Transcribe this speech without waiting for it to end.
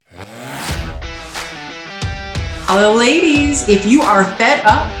Ladies, if you are fed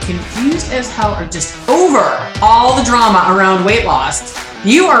up, confused as hell, or just over all the drama around weight loss,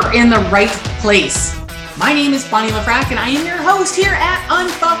 you are in the right place. My name is Bonnie LaFrac, and I am your host here at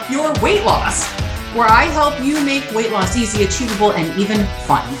Unfuck Your Weight Loss, where I help you make weight loss easy, achievable, and even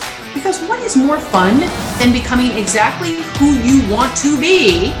fun. Because what is more fun than becoming exactly who you want to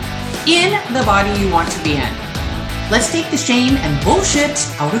be in the body you want to be in? Let's take the shame and bullshit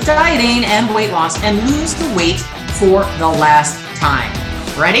out of dieting and weight loss and lose the weight for the last time.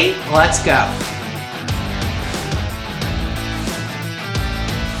 Ready? Let's go.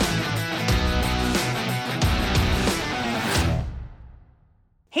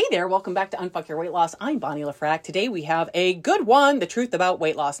 Hey there, welcome back to Unfuck Your Weight Loss. I'm Bonnie LaFrac. Today we have a good one, the truth about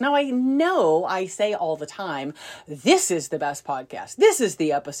weight loss. Now I know I say all the time, this is the best podcast. This is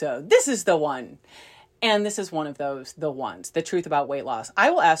the episode. This is the one. And this is one of those, the ones, the truth about weight loss. I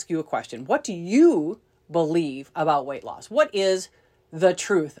will ask you a question. What do you believe about weight loss? What is the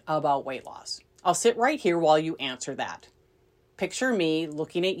truth about weight loss? I'll sit right here while you answer that. Picture me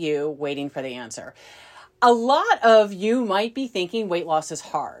looking at you, waiting for the answer. A lot of you might be thinking weight loss is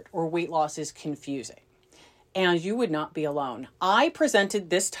hard or weight loss is confusing, and you would not be alone. I presented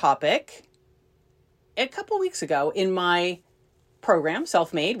this topic a couple weeks ago in my program,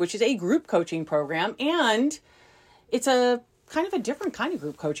 Self-Made, which is a group coaching program, and it's a kind of a different kind of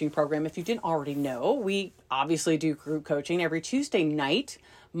group coaching program. If you didn't already know, we obviously do group coaching every Tuesday night.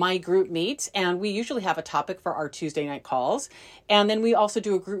 My group meets, and we usually have a topic for our Tuesday night calls. And then we also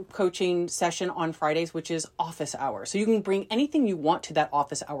do a group coaching session on Fridays, which is office hours. So you can bring anything you want to that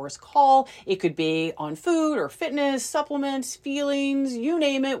office hours call. It could be on food or fitness, supplements, feelings, you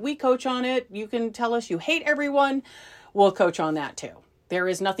name it. We coach on it. You can tell us you hate everyone. We'll coach on that too. There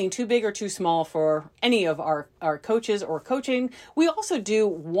is nothing too big or too small for any of our coaches or coaching. We also do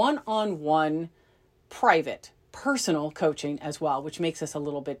one-on-one private personal coaching as well, which makes us a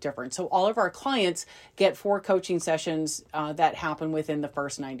little bit different. So all of our clients get 4 coaching sessions that happen within the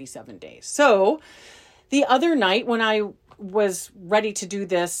first 97 days. So the other night when I was ready to do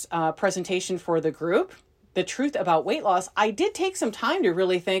this presentation for the group, the truth about weight loss, I did take some time to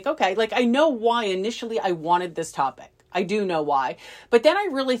really think, okay, like I know why initially I wanted this topic. I do know why. But then I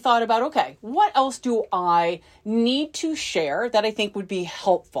really thought about, okay, what else do I need to share that I think would be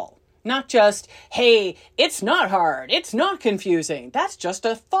helpful? Not just, hey, it's not hard. It's not confusing. That's just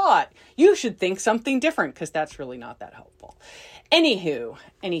a thought. You should think something different, because that's really not that helpful. Anywho,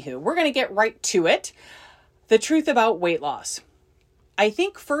 we're going to get right to it. The truth about weight loss. I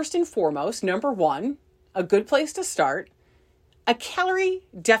think first and foremost, number one, a good place to start, a calorie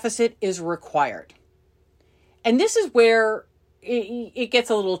deficit is required. And this is where it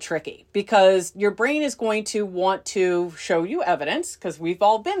gets a little tricky, because your brain is going to want to show you evidence, because we've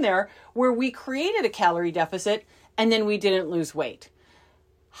all been there, where we created a calorie deficit and then we didn't lose weight.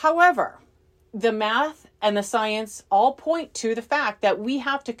 However, the math and the science all point to the fact that we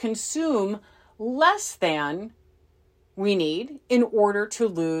have to consume less than we need in order to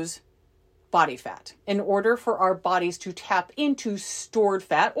lose body fat, in order for our bodies to tap into stored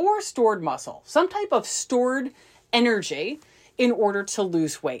fat or stored muscle, some type of stored energy in order to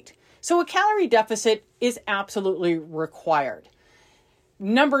lose weight. So a calorie deficit is absolutely required.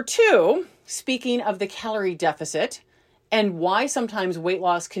 Number two, speaking of the calorie deficit and why sometimes weight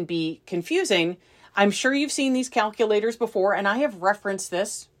loss can be confusing, I'm sure you've seen these calculators before, and I have referenced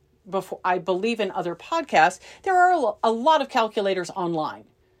this before, I believe in other podcasts. There are a lot of calculators online.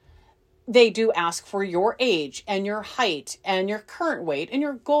 They do ask for your age and your height and your current weight and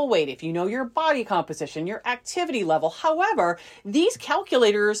your goal weight, if you know your body composition, your activity level. However, these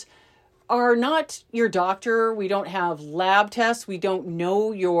calculators are not your doctor. We don't have lab tests. We don't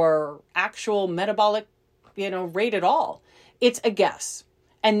know your actual metabolic, rate at all. It's a guess.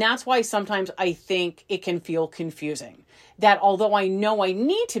 And that's why sometimes I think it can feel confusing. That although I know I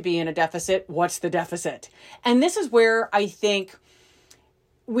need to be in a deficit, what's the deficit? And this is where I think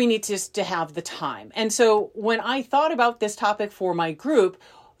we need to have the time. And so when I thought about this topic for my group,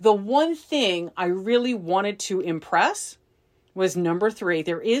 the one thing I really wanted to impress was number 3.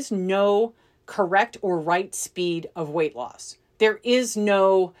 There is no correct or right speed of weight loss. There is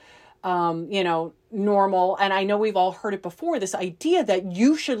no, normal. And I know we've all heard it before, this idea that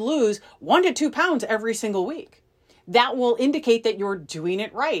you should lose 1 to 2 pounds every single week. That will indicate that you're doing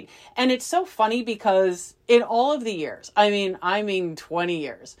it right. And it's so funny because in all of the years, I mean 20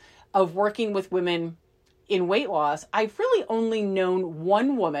 years of working with women in weight loss, I've really only known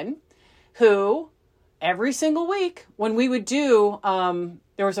one woman who every single week when we would do,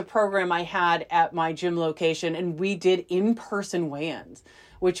 there was a program I had at my gym location and we did in-person weigh-ins.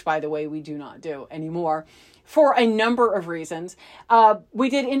 which by the way, we do not do anymore for a number of reasons. We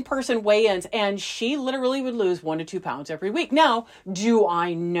did in-person weigh-ins and she literally would lose 1 to 2 pounds every week. Now, do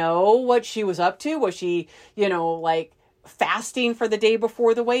I know what she was up to? Was she, like fasting for the day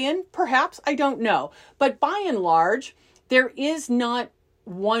before the weigh-in? Perhaps, I don't know. But by and large, there is not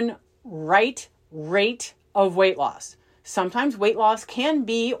one right rate of weight loss. Sometimes weight loss can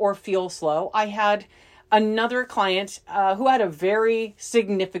be or feel slow. I had another client who had a very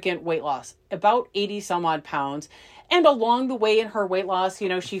significant weight loss, about 80 some odd pounds. And along the way in her weight loss,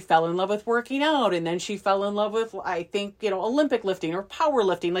 she fell in love with working out. And then she fell in love with, I think, Olympic lifting or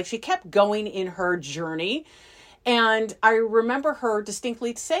powerlifting. Like she kept going in her journey. And I remember her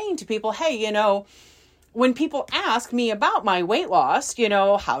distinctly saying to people, hey, when people ask me about my weight loss,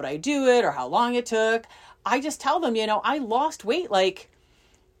 how'd I do it or how long it took, I just tell them, I lost weight like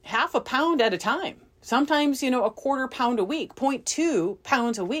half a pound at a time. Sometimes, a quarter pound a week, 0.2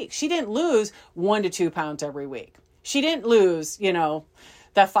 pounds a week. She didn't lose 1 to 2 pounds every week. She didn't lose,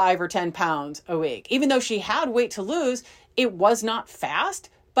 that 5 or 10 pounds a week. Even though she had weight to lose, it was not fast,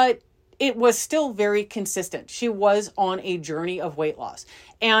 but it was still very consistent. She was on a journey of weight loss.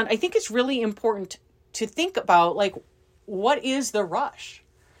 And I think it's really important to think about, like, what is the rush?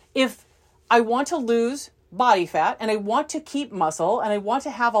 If I want to lose body fat and I want to keep muscle and I want to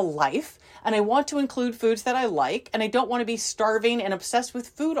have a life and I want to include foods that I like and I don't want to be starving and obsessed with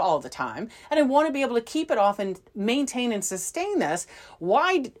food all the time and I want to be able to keep it off and maintain and sustain this,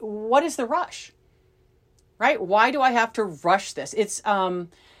 what is the rush? Right? Why do I have to rush this? It's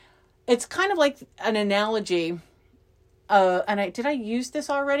kind of like an analogy. Did I use this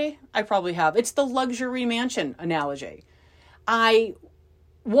already? I probably have. It's the luxury mansion analogy. I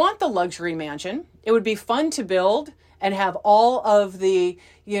want the luxury mansion. It would be fun to build and have all of the,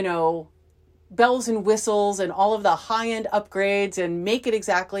 bells and whistles and all of the high-end upgrades and make it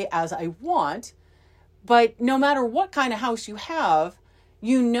exactly as I want. But no matter what kind of house you have,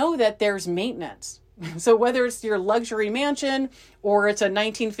 that there's maintenance. So whether it's your luxury mansion or it's a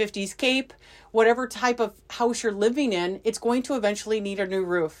 1950s Cape, whatever type of house you're living in, it's going to eventually need a new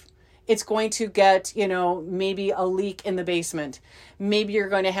roof. It's going to get, maybe a leak in the basement. Maybe you're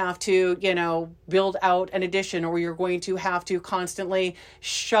going to have to, build out an addition, or you're going to have to constantly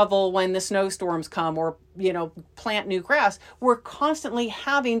shovel when the snowstorms come, or, plant new grass. We're constantly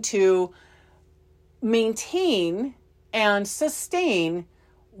having to maintain and sustain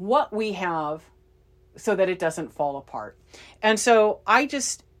what we have so that it doesn't fall apart. And so I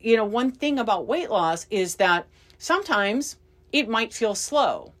just, one thing about weight loss is that sometimes it might feel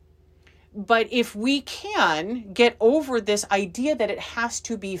slow. But if we can get over this idea that it has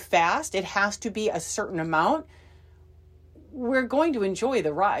to be fast, it has to be a certain amount, we're going to enjoy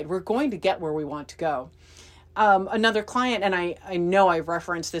the ride. We're going to get where we want to go. Another client, and I know I've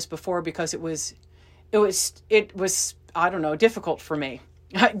referenced this before because it was, I don't know, difficult for me.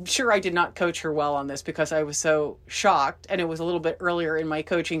 I'm sure I did not coach her well on this because I was so shocked, and it was a little bit earlier in my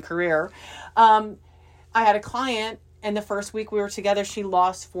coaching career. I had a client, and the first week we were together, she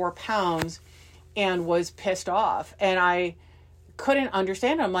lost 4 pounds and was pissed off. And I couldn't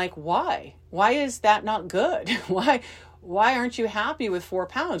understand. I'm like, why? Why is that not good? Why aren't you happy with 4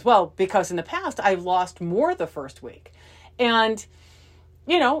 pounds? Well, because in the past I've lost more the first week. And,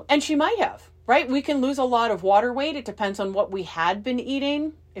 and she might have, right? We can lose a lot of water weight. It depends on what we had been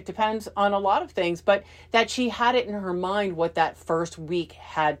eating. It depends on a lot of things, but that she had it in her mind what that first week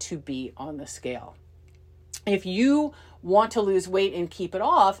had to be on the scale. If you want to lose weight and keep it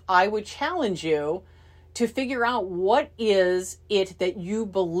off, I would challenge you to figure out what is it that you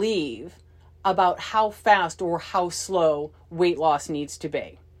believe about how fast or how slow weight loss needs to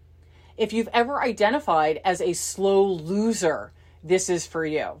be. If you've ever identified as a slow loser, this is for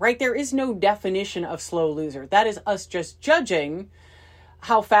you, right? There is no definition of slow loser. That is us just judging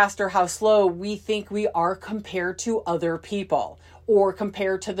how fast or how slow we think we are compared to other people, or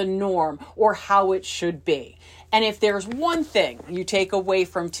compared to the norm, or how it should be. And if there's one thing you take away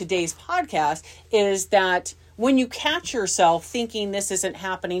from today's podcast, is that when you catch yourself thinking this isn't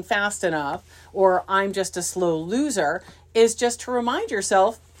happening fast enough, or I'm just a slow loser, is just to remind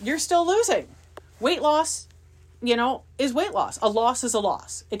yourself you're still losing. Weight loss, is weight loss. A loss is a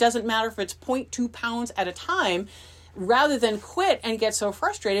loss. It doesn't matter if it's 0.2 pounds at a time. Rather than quit and get so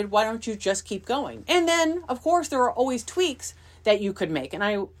frustrated, why don't you just keep going? And then, of course, there are always tweaks that you could make. And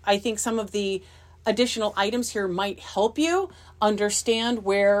I think some of the additional items here might help you understand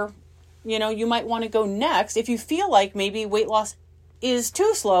where, you might want to go next. If you feel like maybe weight loss is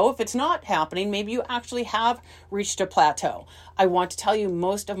too slow, if it's not happening, maybe you actually have reached a plateau. I want to tell you,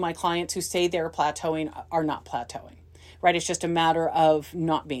 most of my clients who say they're plateauing are not plateauing. right? It's just a matter of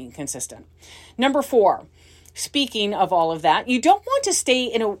not being consistent. Number 4, speaking of all of that, you don't want to stay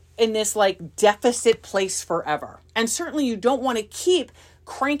in this like deficit place forever. And certainly you don't want to keep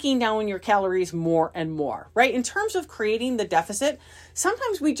cranking down your calories more and more, right? In terms of creating the deficit,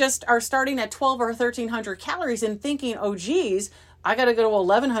 sometimes we just are starting at 12 or 1300 calories and thinking, oh geez, I got to go to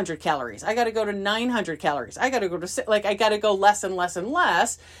 1100 calories. I got to go to 900 calories. I got to go to I got to go less and less and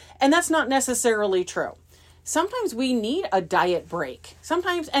less. And that's not necessarily true. Sometimes we need a diet break.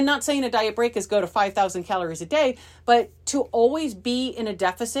 Sometimes, and not saying a diet break is go to 5,000 calories a day, but to always be in a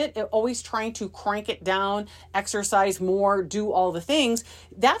deficit, always trying to crank it down, exercise more, do all the things,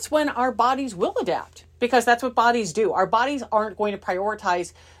 that's when our bodies will adapt, because that's what bodies do. Our bodies aren't going to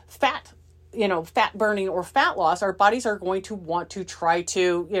prioritize fat burning or fat loss. Our bodies are going to want to try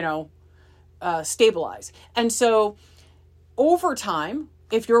to, stabilize. And so over time,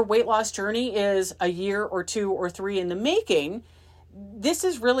 if your weight loss journey is a year or 2 or 3 in the making, this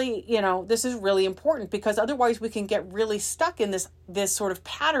is really important, because otherwise we can get really stuck in this sort of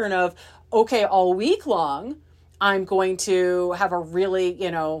pattern of, okay, all week long, I'm going to have a really,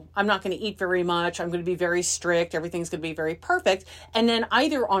 I'm not going to eat very much. I'm going to be very strict. Everything's going to be very perfect. And then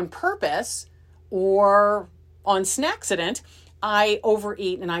either on purpose or on accident, I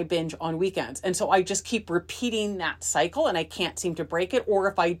overeat and I binge on weekends. And so I just keep repeating that cycle and I can't seem to break it. Or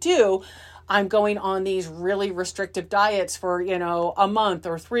if I do, I'm going on these really restrictive diets for, a month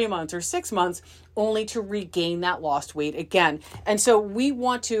or 3 months or 6 months, only to regain that lost weight again. And so we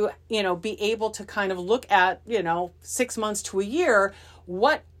want to, be able to kind of look at, 6 months to a year,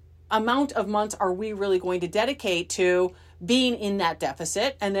 what amount of months are we really going to dedicate to being in that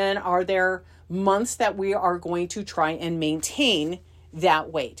deficit? And then are there months that we are going to try and maintain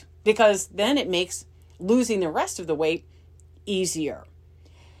that weight? Because then it makes losing the rest of the weight easier.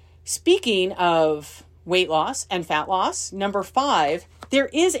 Speaking of weight loss and fat loss, number 5, there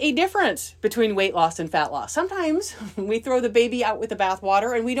is a difference between weight loss and fat loss. Sometimes we throw the baby out with the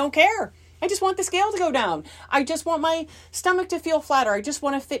bathwater and we don't care. I just want the scale to go down. I just want my stomach to feel flatter. I just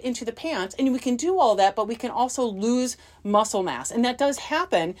want to fit into the pants. And we can do all that, but we can also lose muscle mass. And that does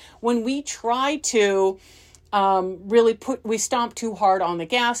happen when we try to we stomp too hard on the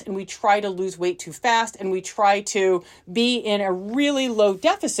gas, and we try to lose weight too fast, and we try to be in a really low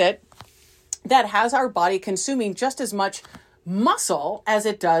deficit that has our body consuming just as much muscle as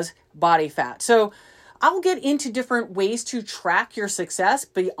it does body fat. So I'll get into different ways to track your success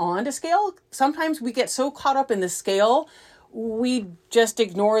beyond a scale. Sometimes we get so caught up in the scale, we just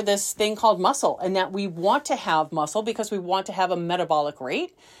ignore this thing called muscle, and that we want to have muscle because we want to have a metabolic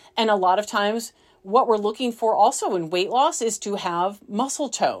rate. And a lot of times what we're looking for also in weight loss is to have muscle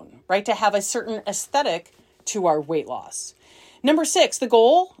tone, right? To have a certain aesthetic to our weight loss. Number 6, the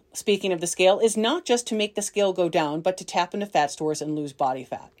goal, speaking of the scale, is not just to make the scale go down, but to tap into fat stores and lose body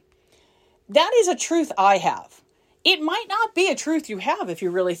fat. That is a truth I have. It might not be a truth you have if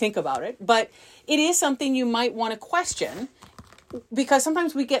you really think about it, but it is something you might want to question, because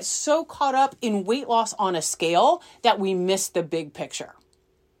sometimes we get so caught up in weight loss on a scale that we miss the big picture.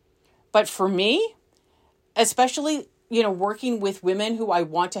 But for me, especially, working with women who I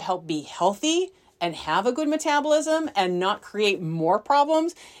want to help be healthy and have a good metabolism and not create more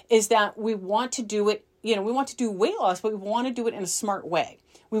problems, is that we want to do it, we want to do weight loss, but we want to do it in a smart way.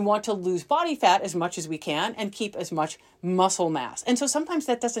 We want to lose body fat as much as we can and keep as much muscle mass. And so sometimes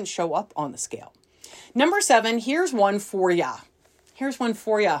that doesn't show up on the scale. Number 7, here's one for ya.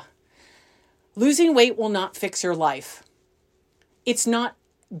 Losing weight will not fix your life. It's not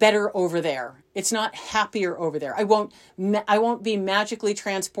better over there. It's not happier over there. I won't be magically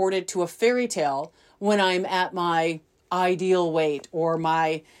transported to a fairy tale when I'm at my ideal weight or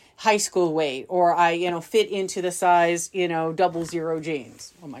my high school weight, or I, fit into the size, 00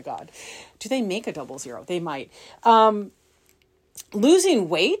 jeans. Oh my God. Do they make a 00? They might. Losing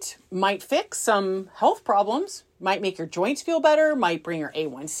weight might fix some health problems, might make your joints feel better, might bring your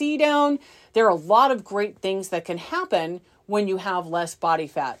A1C down. There are a lot of great things that can happen when you have less body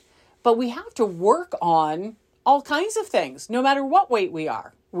fat. But we have to work on all kinds of things, no matter what weight we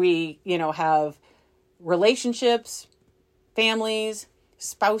are. We, have relationships, families,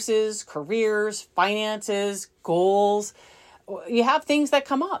 spouses, careers, finances, goals. You have things that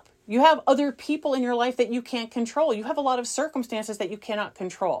come up. You have other people in your life that you can't control. You have a lot of circumstances that you cannot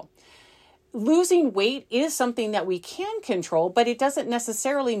control. Losing weight is something that we can control, but it doesn't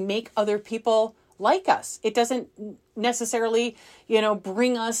necessarily make other people like us. It doesn't necessarily,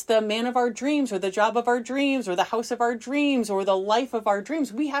 bring us the man of our dreams or the job of our dreams or the house of our dreams or the life of our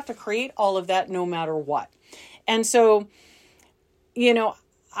dreams. We have to create all of that no matter what. And so,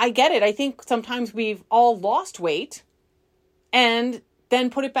 I get it. I think sometimes we've all lost weight and then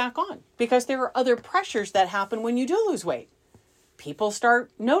put it back on, because there are other pressures that happen when you do lose weight. People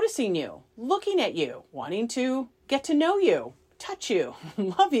start noticing you, looking at you, wanting to get to know you, touch you,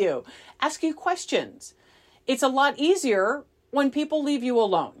 love you, ask you questions. It's a lot easier when people leave you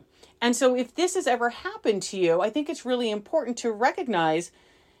alone. And so if this has ever happened to you, I think it's really important to recognize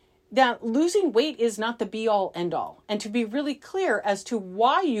that losing weight is not the be all end all, and to be really clear as to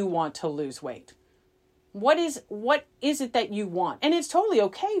why you want to lose weight. What is it that you want? And it's totally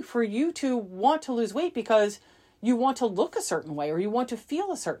okay for you to want to lose weight because you want to look a certain way or you want to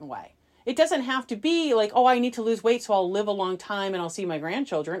feel a certain way. It doesn't have to be like, oh, I need to lose weight so I'll live a long time and I'll see my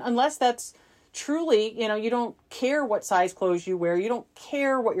grandchildren, unless that's truly, you don't care what size clothes you wear. You don't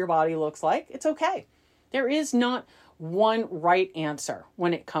care what your body looks like. It's okay. There is not one right answer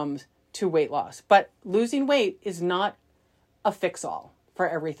when it comes to weight loss, but losing weight is not a fix-all for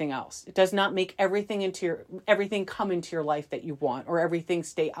everything else. It does not make everything come into your life that you want, or everything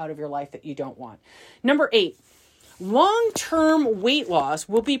stay out of your life that you don't want. Number 8, long-term weight loss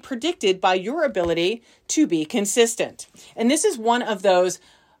will be predicted by your ability to be consistent. And this is one of those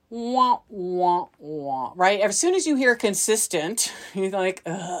wah, wah, wah, right? As soon as you hear consistent, you're like,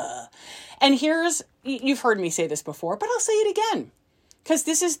 ugh. And you've heard me say this before, but I'll say it again, because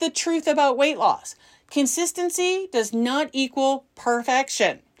this is the truth about weight loss. Consistency does not equal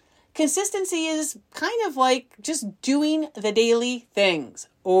perfection. Consistency is kind of like just doing the daily things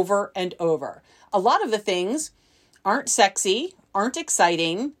over and over. A lot of the things aren't sexy, aren't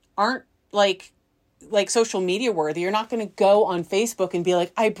exciting, aren't like social media worthy. You're not going to go on Facebook and be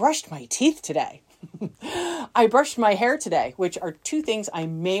like, I brushed my teeth today. I brushed my hair today, which are 2 things I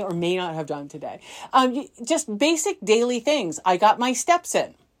may or may not have done today. Just basic daily things. I got my steps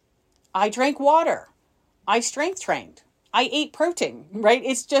in. I drank water. I strength trained. I ate protein, right?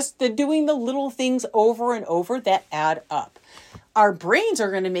 It's just doing the little things over and over that add up. Our brains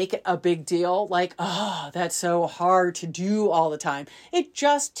are going to make it a big deal, like, oh, that's so hard to do all the time. It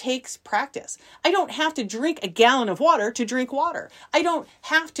just takes practice. I don't have to drink a gallon of water to drink water. I don't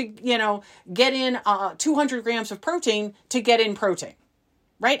have to, get in 200 grams of protein to get in protein,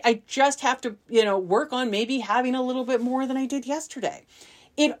 right? I just have to, work on maybe having a little bit more than I did yesterday.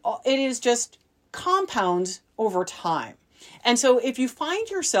 It is just compounds over time. And so if you find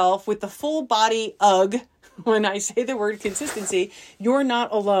yourself with the full body when I say the word consistency, you're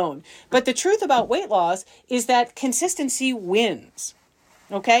not alone. But the truth about weight loss is that consistency wins.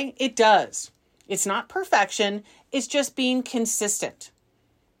 Okay? It does. It's not perfection. It's just being consistent.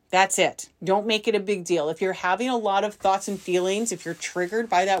 That's it. Don't make it a big deal. If you're having a lot of thoughts and feelings, if you're triggered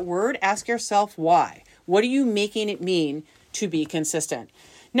by that word, ask yourself why. What are you making it mean to be consistent?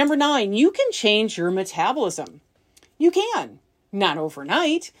 Number 9, you can change your metabolism. You can. Not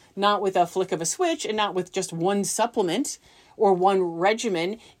overnight, not with a flick of a switch, and not with just one supplement or one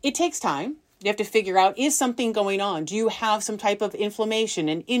regimen. It takes time. You have to figure out, is something going on? Do you have some type of inflammation,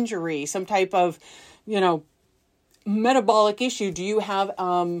 an injury, some type of, metabolic issue? Do you have,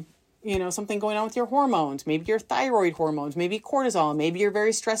 something going on with your hormones? Maybe your thyroid hormones, maybe cortisol, maybe you're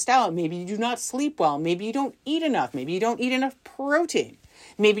very stressed out. Maybe you do not sleep well. Maybe you don't eat enough. Maybe you don't eat enough protein.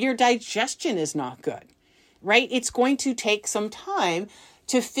 Maybe your digestion is not good. Right? It's going to take some time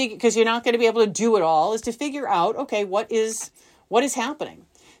to figure, because you're not going to be able to do it all, is to figure out, okay, what is happening?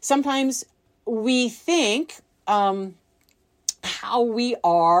 Sometimes we think how we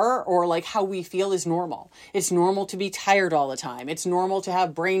are or like how we feel is normal. It's normal to be tired all the time. It's normal to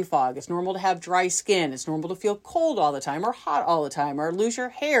have brain fog. It's normal to have dry skin. It's normal to feel cold all the time or hot all the time or lose your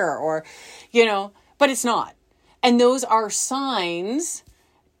hair or, but it's not. And those are signs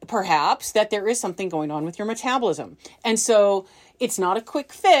perhaps that there is something going on with your metabolism. And so it's not a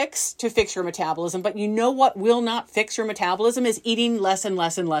quick fix to fix your metabolism, but what will not fix your metabolism is eating less and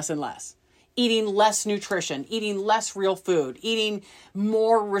less and less and less. Eating less nutrition, eating less real food, eating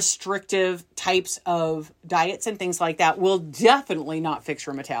more restrictive types of diets and things like that will definitely not fix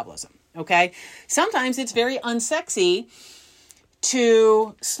your metabolism. Okay? Sometimes it's very unsexy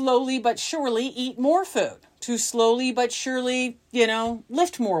to slowly but surely eat more food, to slowly but surely,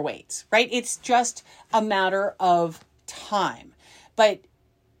 lift more weights, right? It's just a matter of time. But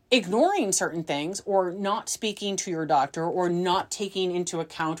ignoring certain things or not speaking to your doctor or not taking into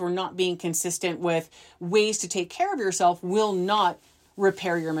account or not being consistent with ways to take care of yourself will not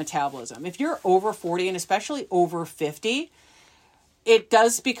repair your metabolism. If you're over 40 and especially over 50, it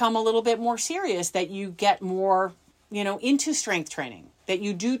does become a little bit more serious that you get more, into strength training, that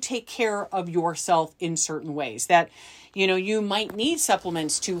you do take care of yourself in certain ways, that, you might need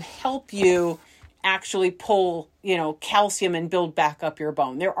supplements to help you actually pull, calcium and build back up your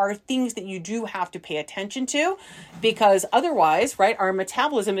bone. There are things that you do have to pay attention to, because otherwise, right, our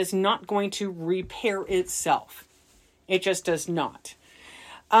metabolism is not going to repair itself. It just does not.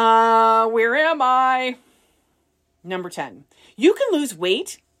 Where am I? Number 10. You can lose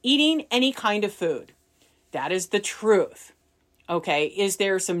weight eating any kind of food. That is the truth. Okay, is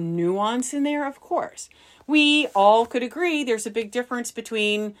there some nuance in there? Of course. We all could agree there's a big difference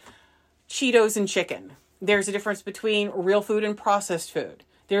between Cheetos and chicken. There's a difference between real food and processed food.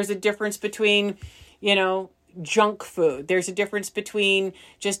 There's a difference between, junk food. There's a difference between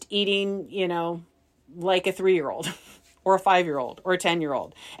just eating, like a 3-year-old or a 5-year-old or a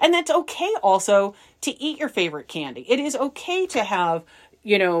 10-year-old. And that's okay also to eat your favorite candy. It is okay to have,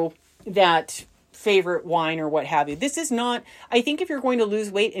 that favorite wine or what have you. This is not, I think if you're going to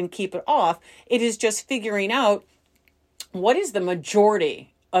lose weight and keep it off, it is just figuring out what is the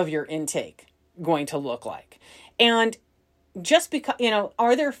majority of your intake going to look like. And just because,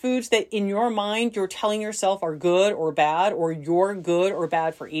 are there foods that in your mind you're telling yourself are good or bad, or you're good or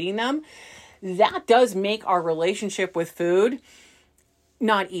bad for eating them? That does make our relationship with food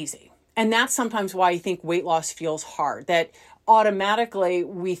not easy. And that's sometimes why I think weight loss feels hard, that automatically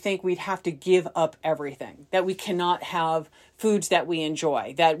we think we'd have to give up everything, that we cannot have foods that we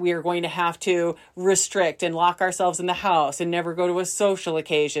enjoy, that we are going to have to restrict and lock ourselves in the house and never go to a social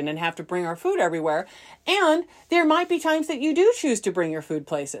occasion and have to bring our food everywhere. And there might be times that you do choose to bring your food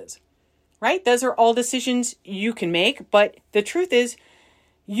places, right? Those are all decisions you can make. But the truth is,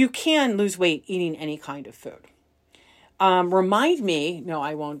 you can lose weight eating any kind of food. Remind me, no,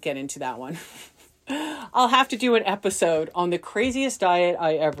 I won't get into that one. I'll have to do an episode on the craziest diet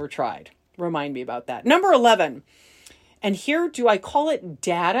I ever tried. Remind me about that. Number 11. And here, do I call it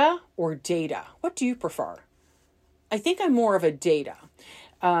data or data? What do you prefer? I think I'm more of a data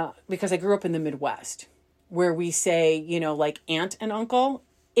because I grew up in the Midwest where we say, like aunt and uncle.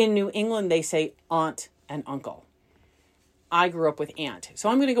 In New England, they say aunt and uncle. I grew up with aunt. So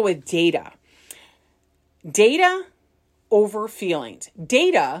I'm going to go with data. Data over feelings.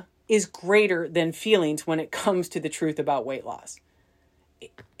 Data is greater than feelings when it comes to the truth about weight loss.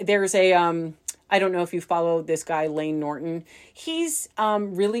 There's a, I don't know if you follow this guy, Layne Norton. He's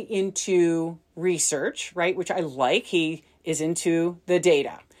really into research, right? Which I like. He is into the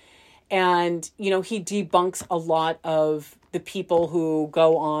data. And, he debunks a lot of the people who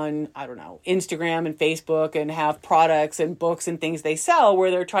go on, Instagram and Facebook and have products and books and things they sell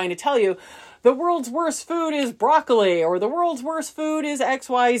where they're trying to tell you the world's worst food is broccoli or the world's worst food is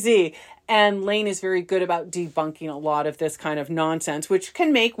XYZ. And Layne is very good about debunking a lot of this kind of nonsense, which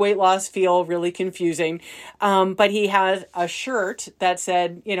can make weight loss feel really confusing. But he has a shirt that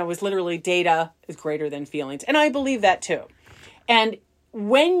said, was literally data is greater than feelings. And I believe that too. And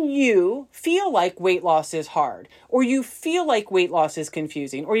when you feel like weight loss is hard, or you feel like weight loss is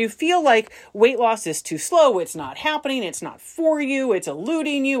confusing, or you feel like weight loss is too slow, it's not happening, it's not for you, it's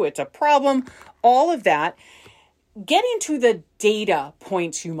eluding you, it's a problem, all of that, get into the data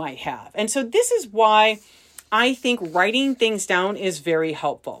points you might have. And so this is why I think writing things down is very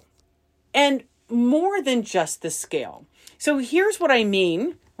helpful. And more than just the scale. So here's what I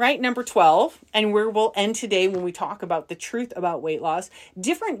mean. Right, number 12, and where we'll end today when we talk about the truth about weight loss,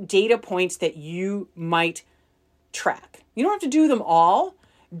 different data points that you might track. You don't have to do them all.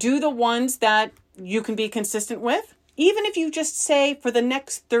 Do the ones that you can be consistent with. Even if you just say for the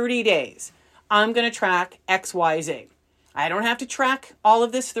next 30 days, I'm going to track XYZ. I don't have to track all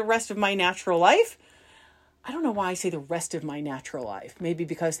of this for the rest of my natural life. I don't know why I say the rest of my natural life. Maybe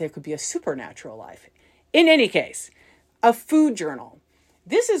because there could be a supernatural life. In any case, a food journal.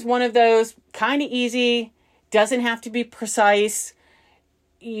 This is one of those kind of easy, doesn't have to be precise.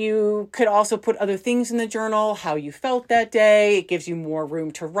 You could also put other things in the journal, how you felt that day. It gives you more room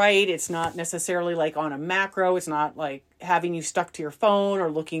to write. It's not necessarily like on a macro. It's not like having you stuck to your phone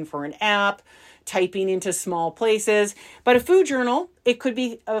or looking for an app, typing into small places. But a food journal, it could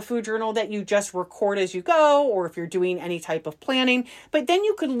be a food journal that you just record as you go, or if you're doing any type of planning. But then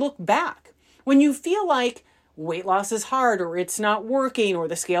you could look back when you feel like weight loss is hard, or it's not working, or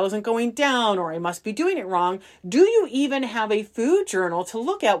the scale isn't going down, or I must be doing it wrong. Do you even have a food journal to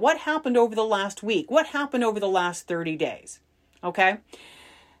look at what happened over the last week? What happened over the last 30 days? Okay.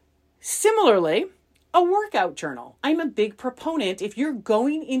 Similarly, a workout journal. I'm a big proponent, if you're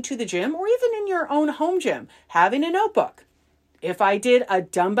going into the gym or even in your own home gym, having a notebook. If I did a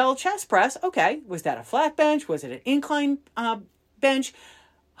dumbbell chest press, okay, was that a flat bench? Was it an incline bench?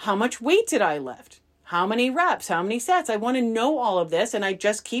 How much weight did I lift? How many reps? How many sets? I want to know all of this, and I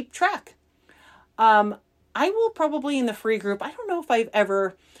just keep track. I will probably in the free group, I don't know if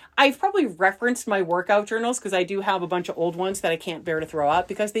I've probably referenced my workout journals because I do have a bunch of old ones that I can't bear to throw out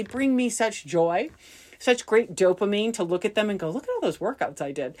because they bring me such joy, such great dopamine to look at them and go, look at all those workouts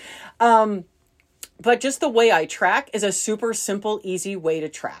I did. But just the way I track is a super simple, easy way to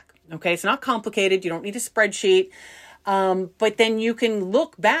track. Okay, it's not complicated. You don't need a spreadsheet. But then you can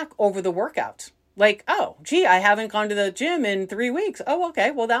look back over the workouts. Like, oh, gee, I haven't gone to the gym in 3 weeks. Oh, okay,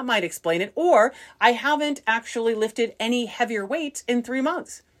 well, that might explain it. Or I haven't actually lifted any heavier weights in 3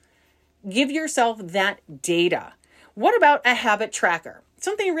 months. Give yourself that data. What about a habit tracker?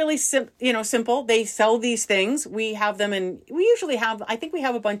 Something really simple. They sell these things. We have them, and we usually have, I think we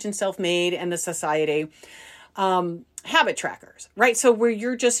have a bunch in Self-Made and the Society, habit trackers, right? So where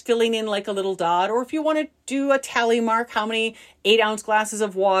you're just filling in like a little dot, or if you want to do a tally mark, how many 8-ounce glasses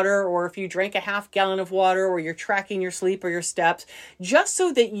of water, or if you drank a half gallon of water, or you're tracking your sleep or your steps, just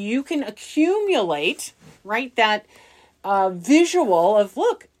so that you can accumulate, right? That visual of,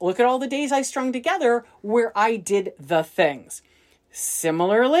 look at all the days I strung together where I did the things.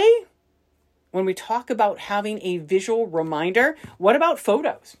 Similarly, when we talk about having a visual reminder, what about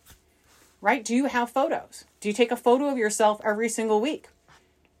photos? Right? Do you have photos? Do you take a photo of yourself every single week?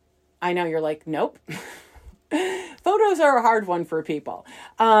 I know you're like, nope. Photos are a hard one for people.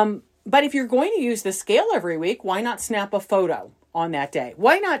 But if you're going to use the scale every week, why not snap a photo on that day?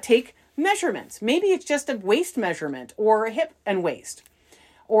 Why not take measurements? Maybe it's just a waist measurement, or a hip and waist,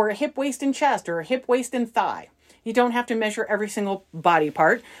 or a hip, waist, and chest, or a hip, waist, and thigh. You don't have to measure every single body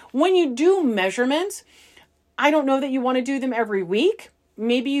part. When you do measurements, I don't know that you want to do them every week.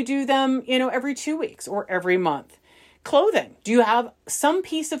 Maybe you do them, every 2 weeks or every month. Clothing. Do you have some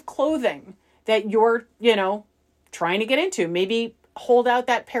piece of clothing that you're, trying to get into? Maybe hold out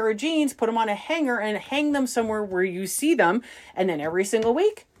that pair of jeans, put them on a hanger and hang them somewhere where you see them. And then every single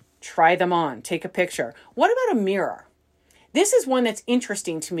week, try them on, take a picture. What about a mirror? This is one that's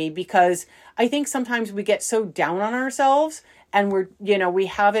interesting to me because I think sometimes we get so down on ourselves and we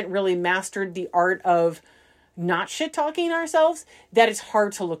haven't really mastered the art of not shit talking ourselves that it's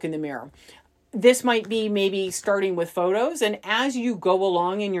hard to look in the mirror. This might be maybe starting with photos, and as you go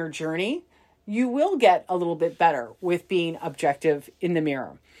along in your journey, you will get a little bit better with being objective in the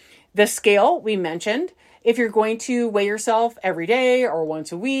mirror. The scale we mentioned, if you're going to weigh yourself every day or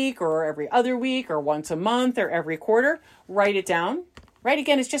once a week or every other week or once a month or every quarter, write it down. Right?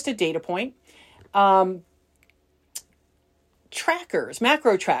 Again, it's just a data point. Trackers,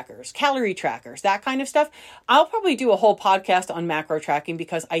 macro trackers, calorie trackers, that kind of stuff. I'll probably do a whole podcast on macro tracking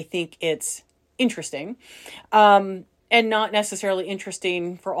because I think it's interesting, and not necessarily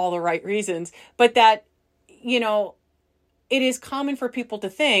interesting for all the right reasons, but that, it is common for people to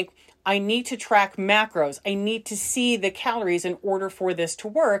think, I need to track macros. I need to see the calories in order for this to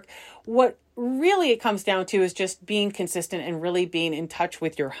work. What really it comes down to is just being consistent and really being in touch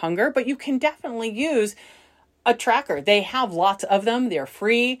with your hunger, but you can definitely use a tracker. They have lots of them. They're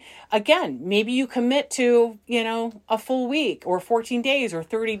free. Again, maybe you commit to, a full week or 14 days or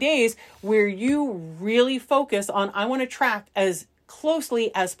 30 days where you really focus on, I want to track as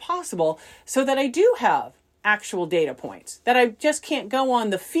closely as possible so that I do have actual data points, that I just can't go on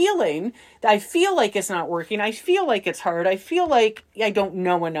the feeling that I feel like it's not working. I feel like it's hard. I feel like I don't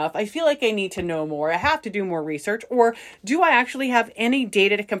know enough. I feel like I need to know more. I have to do more research. Or do I actually have any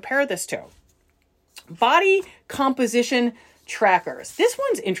data to compare this to? Body composition trackers. This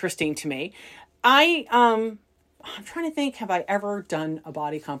one's interesting to me. I'm trying to think, have I ever done a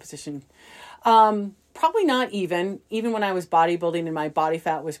body composition? Probably not even when I was bodybuilding and my body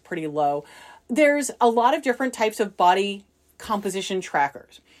fat was pretty low. There's a lot of different types of body composition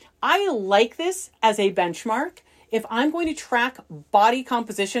trackers. I like this as a benchmark. If I'm going to track body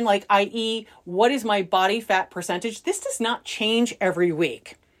composition, like i.e., what is my body fat percentage, this does not change every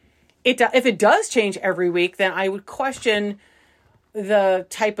week. If it does change every week, then I would question the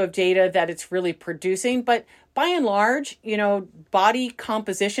type of data that it's really producing. But by and large, body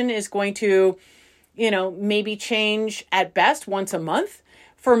composition is going to, maybe change at best once a month.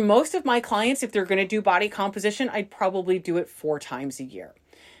 For most of my clients, if they're going to do body composition, I'd probably do it 4 times a year.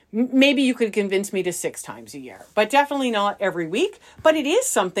 Maybe you could convince me to 6 times a year, but definitely not every week. But it is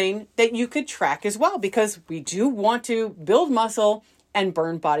something that you could track as well, because we do want to build muscle and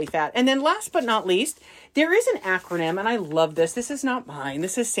burn body fat. And then last but not least, there is an acronym, and I love this. This is not mine.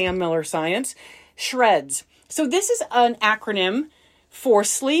 This is Sam Miller Science. SHREDS. So this is an acronym for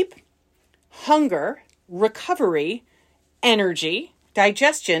sleep, hunger, recovery, energy,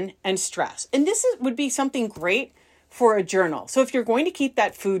 digestion, and stress. And this would be something great for a journal. So if you're going to keep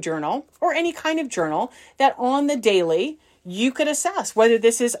that food journal or any kind of journal, that on the daily, you could assess whether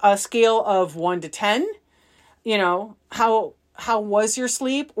this is a scale of 1 to 10, how how was your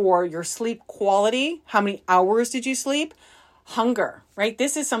sleep or your sleep quality? How many hours did you sleep? Hunger, right?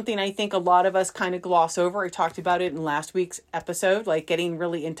 This is something I think a lot of us kind of gloss over. I talked about it in last week's episode, like getting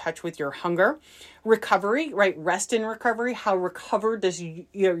really in touch with your hunger. Recovery, right? Rest and recovery. How recovered does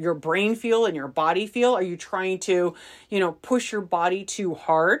your brain feel and your body feel? Are you trying to, push your body too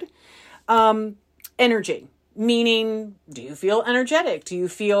hard? Energy, meaning, do you feel energetic? Do you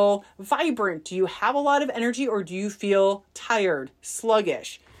feel vibrant? Do you have a lot of energy, or do you feel tired,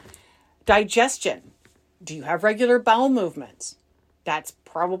 sluggish? Digestion. Do you have regular bowel movements? That's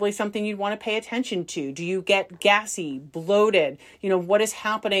probably something you'd want to pay attention to. Do you get gassy, bloated? What is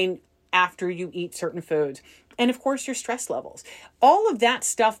happening after you eat certain foods? And of course, your stress levels. All of that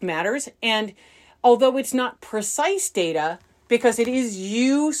stuff matters. And although it's not precise data, because it is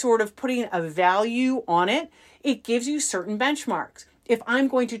you sort of putting a value on it, it gives you certain benchmarks. If I'm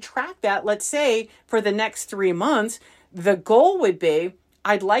going to track that, let's say for the next 3 months, the goal would be,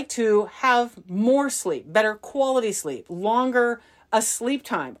 I'd like to have more sleep, better quality sleep, longer sleep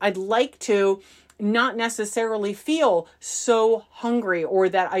time. I'd like to not necessarily feel so hungry, or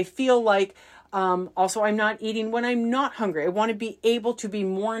that I feel like also I'm not eating when I'm not hungry. I want to be able to be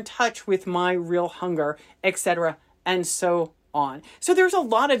more in touch with my real hunger, etc. and so on. So there's a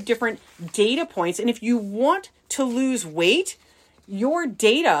lot of different data points. And if you want to lose weight, your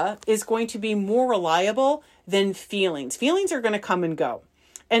data is going to be more reliable than feelings. Feelings are going to come and go.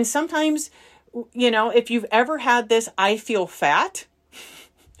 And sometimes, if you've ever had this, I feel fat,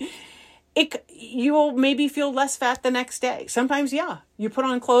 you'll maybe feel less fat the next day. Sometimes, you put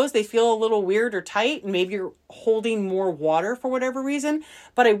on clothes, they feel a little weird or tight, and maybe you're holding more water for whatever reason.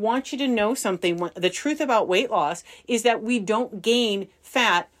 But I want you to know something. The truth about weight loss is that we don't gain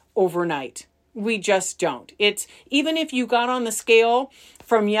fat overnight. We just don't. It's even if you got on the scale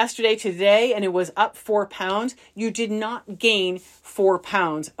from yesterday to today and it was up 4 pounds, you did not gain 4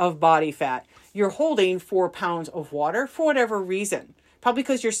 pounds of body fat. You're holding 4 pounds of water for whatever reason. Probably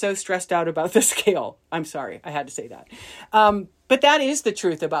because you're so stressed out about the scale. I'm sorry, I had to say that. But that is the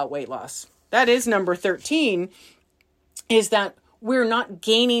truth about weight loss. That is number 13, is that we're not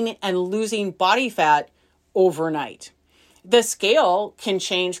gaining and losing body fat overnight. The scale can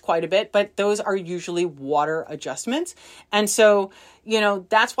change quite a bit, but those are usually water adjustments. And so,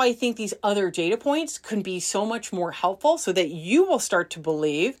 that's why I think these other data points can be so much more helpful, so that you will start to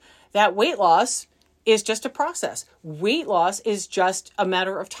believe that weight loss is just a process. Weight loss is just a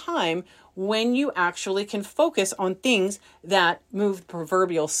matter of time when you actually can focus on things that move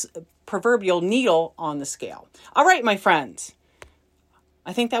the proverbial needle on the scale. All right, my friends,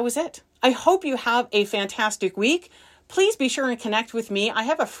 I think that was it. I hope you have a fantastic week. Please be sure and connect with me. I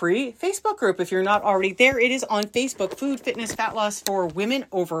have a free Facebook group if you're not already there. It is on Facebook, Food, Fitness, Fat Loss for Women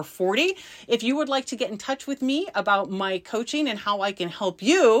Over 40. If you would like to get in touch with me about my coaching and how I can help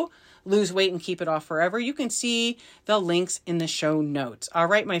you lose weight and keep it off forever, you can see the links in the show notes. All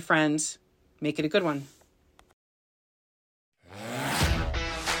right, my friends, make it a good one.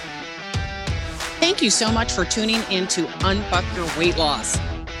 Thank you so much for tuning in to Unfuck Your Weight Loss.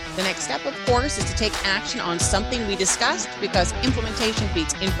 The next step, of course, is to take action on something we discussed, because implementation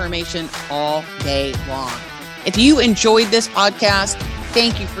beats information all day long. If you enjoyed this podcast,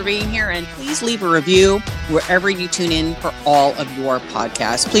 thank you for being here, and please leave a review wherever you tune in for all of your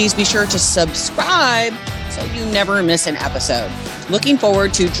podcasts. Please be sure to subscribe so you never miss an episode. Looking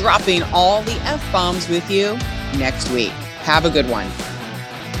forward to dropping all the F-bombs with you next week. Have a good one.